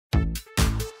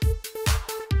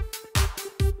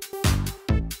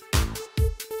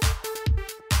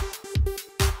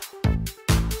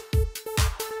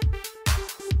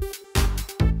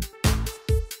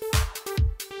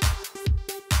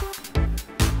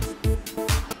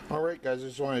guys, I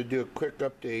just wanted to do a quick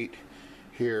update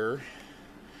here.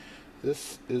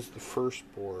 This is the first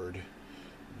board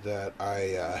that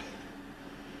I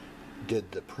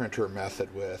did the printer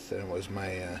method with, and it was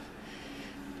my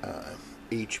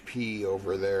HP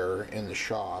over there in the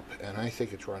shop, and I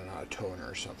think it's running out of toner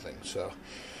or something. So,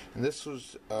 and this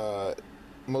was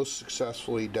most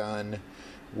successfully done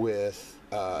with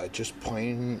just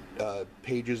plain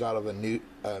pages out of a new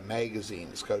magazine.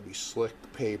 It's got to be slick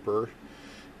paper,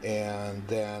 and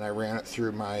then I ran it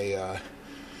through my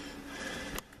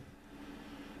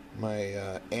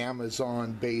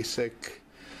Amazon basic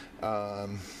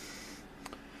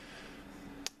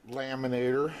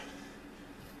laminator,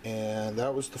 and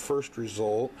that was the first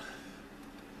result.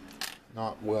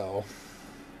 Not well.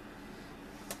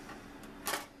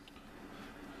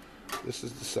 This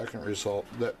is the second result.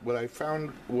 That what I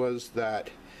found was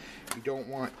that you don't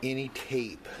want any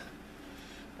tape.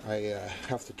 I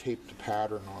have to tape the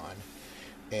pattern on,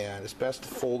 and it's best to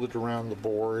fold it around the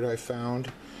board, I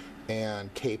found,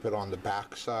 and tape it on the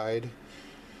back side.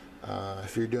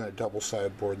 If you're doing a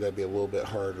double-sided board, that'd be a little bit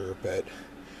harder, but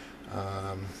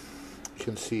you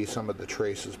can see some of the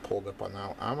traces pulled up on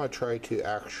that. I'm going to try to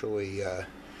actually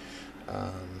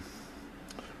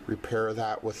repair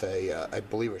that with a, I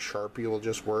believe a Sharpie will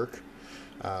just work.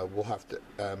 We'll have to,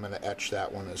 I'm going to etch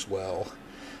that one as well.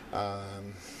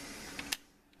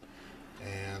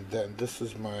 And then this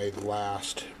is my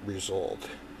last result.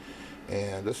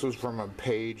 And this was from a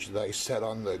page that I set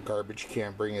on the garbage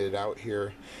can bringing it out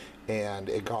here, and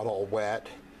it got all wet,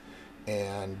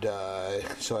 and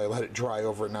so I let it dry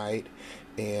overnight,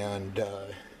 and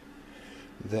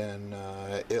then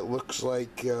it looks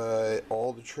like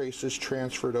all the traces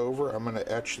transferred over. I'm going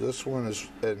to etch this one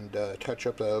and touch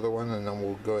up the other one, and then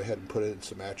we'll go ahead and put it in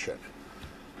some etching.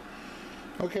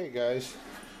 Okay guys,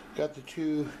 got the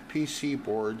two PC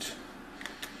boards.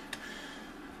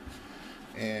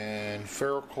 And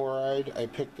ferrochloride, I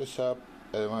picked this up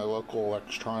at my local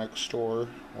electronics store,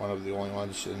 one of the only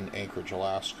ones in Anchorage,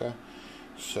 Alaska.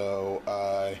 So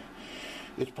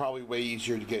it's probably way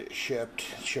easier to get it shipped.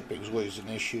 Shipping is always an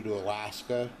issue to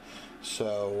Alaska,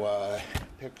 so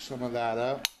pick some of that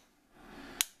up.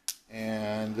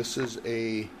 And this is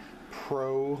a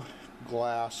Pro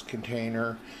glass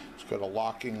container. It's got a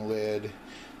locking lid,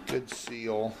 good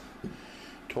seal.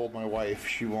 Told my wife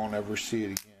she won't ever see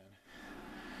it again.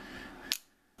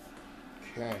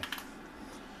 Okay,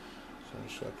 so I'm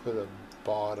just going to put a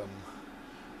bottom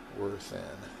worth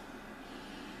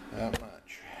in. That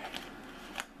much.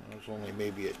 That was only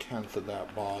maybe a tenth of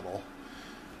that bottle.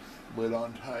 Lid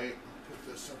on tight. Put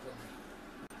this up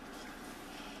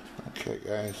on. Okay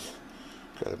guys,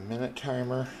 got a minute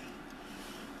timer.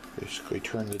 Basically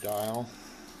turn the dial.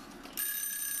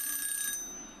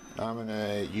 I'm going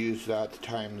to use that to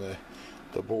time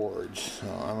the boards. So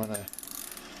I'm going to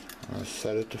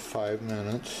set it to 5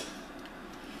 minutes.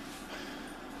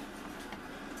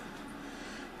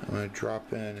 I'm going to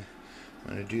drop in,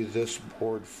 I'm going to do this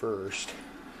board first.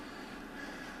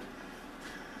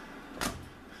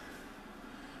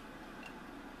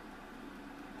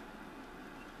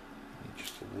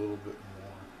 Just a little bit more.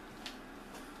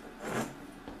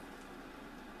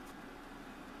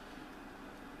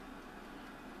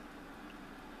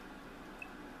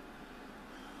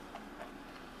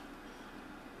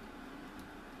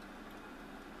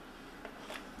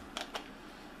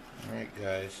 Alright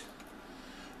guys,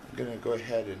 I'm going to go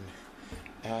ahead and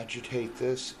agitate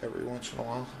this every once in a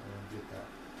while.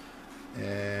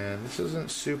 And this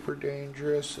isn't super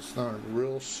dangerous, it's not a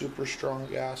real super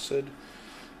strong acid,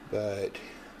 but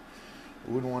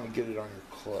you wouldn't want to get it on your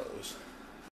clothes.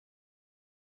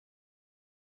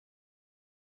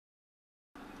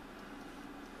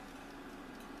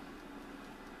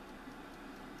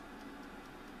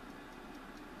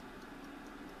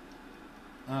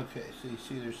 Okay, so you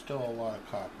see there's still a lot of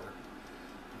copper.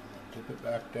 I'm going to dip it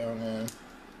back down in and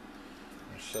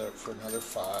set it for another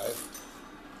 5.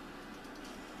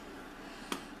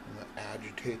 I'm going to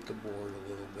agitate the board a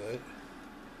little bit.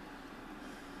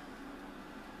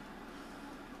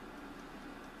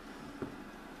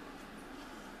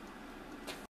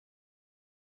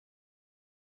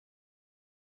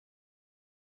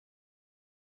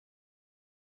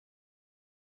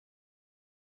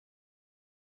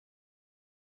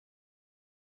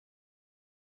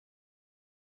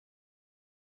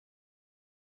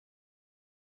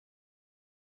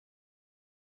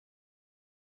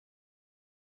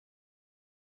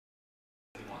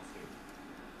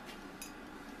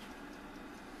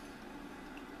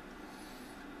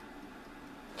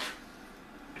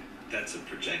 That's a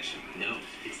projection. No,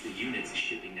 it's the units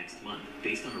shipping next month,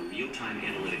 based on a real-time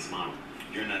analytics model.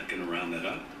 You're not going to round that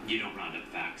up? You don't round up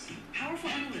facts. Powerful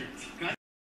analytics.